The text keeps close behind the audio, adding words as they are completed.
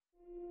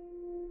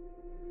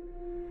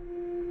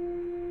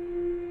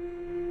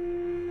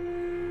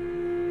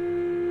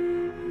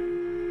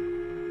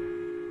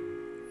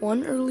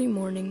One early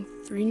morning,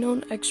 3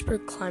 known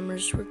expert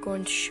climbers were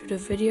going to shoot a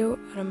video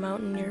at a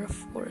mountain near a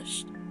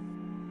forest.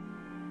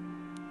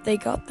 They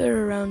got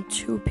there around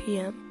 2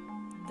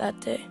 p.m. that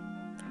day.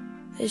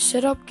 They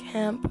set up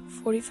camp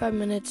 45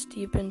 minutes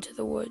deep into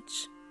the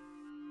woods.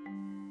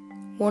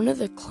 One of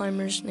the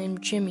climbers,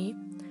 named Jimmy,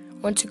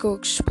 went to go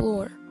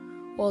explore,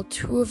 while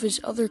 2 of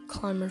his other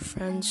climber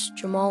friends,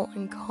 Jamal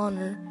and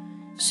Connor,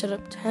 set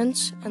up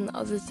tents and the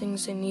other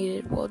things they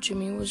needed while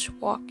Jimmy was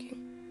walking.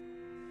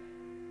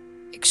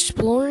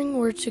 Exploring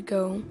where to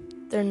go,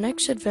 their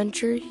next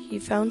adventure, he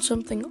found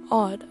something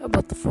odd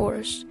about the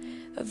forest,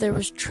 that there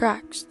was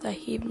tracks that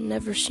he'd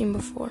never seen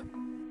before.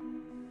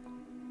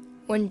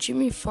 When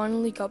Jimmy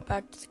finally got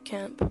back to the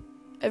camp,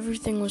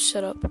 everything was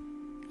set up,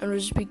 and it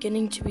was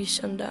beginning to be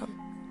sundown.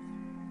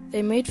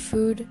 They made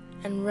food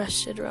and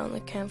rested around the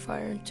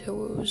campfire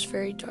until it was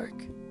very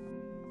dark.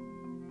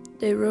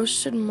 They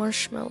roasted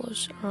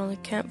marshmallows around the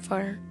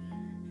campfire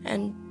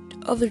and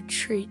other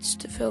treats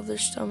to fill their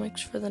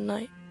stomachs for the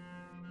night.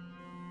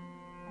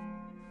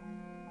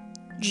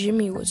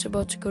 Jimmy was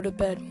about to go to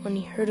bed when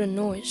he heard a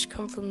noise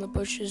come from the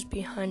bushes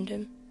behind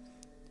him.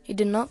 He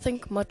did not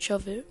think much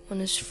of it when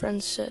his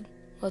friends said,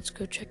 "Let's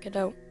go check it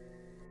out."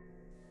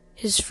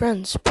 His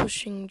friends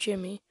pushing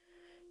Jimmy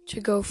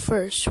to go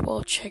first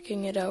while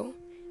checking it out,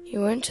 he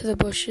went to the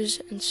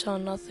bushes and saw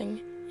nothing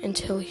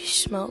until he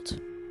smelt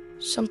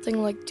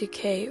something like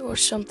decay or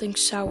something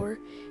sour.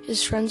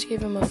 His friends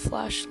gave him a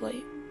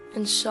flashlight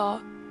and saw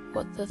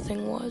what the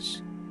thing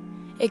was.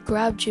 It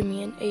grabbed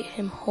Jimmy and ate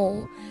him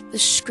whole. The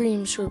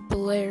screams were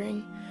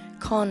blaring.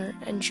 Connor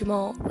and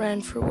Jamal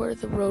ran for where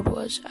the road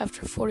was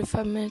after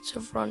 45 minutes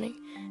of running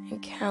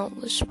and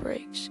countless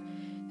breaks.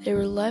 They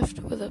were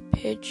left with a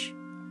pitch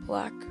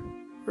black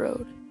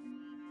road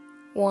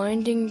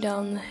winding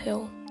down the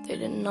hill. They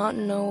did not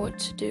know what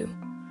to do.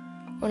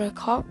 When a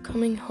cop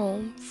coming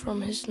home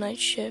from his night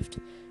shift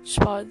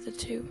spotted the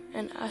 2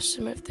 and asked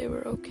them if they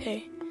were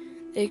okay,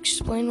 they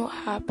explained what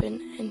happened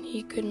and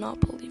he could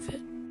not believe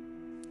it.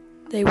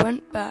 They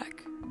went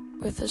back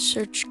with a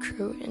search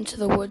crew into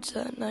the woods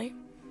that night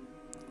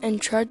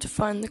and tried to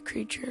find the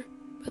creature,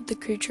 but the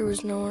creature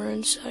was nowhere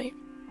in sight.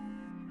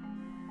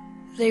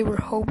 They were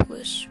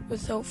hopeless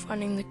without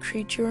finding the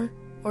creature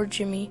or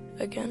Jimmy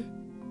again.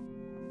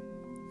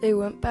 They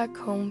went back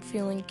home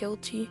feeling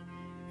guilty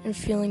and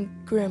feeling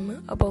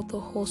grim about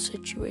the whole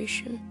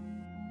situation.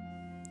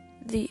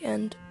 The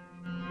end.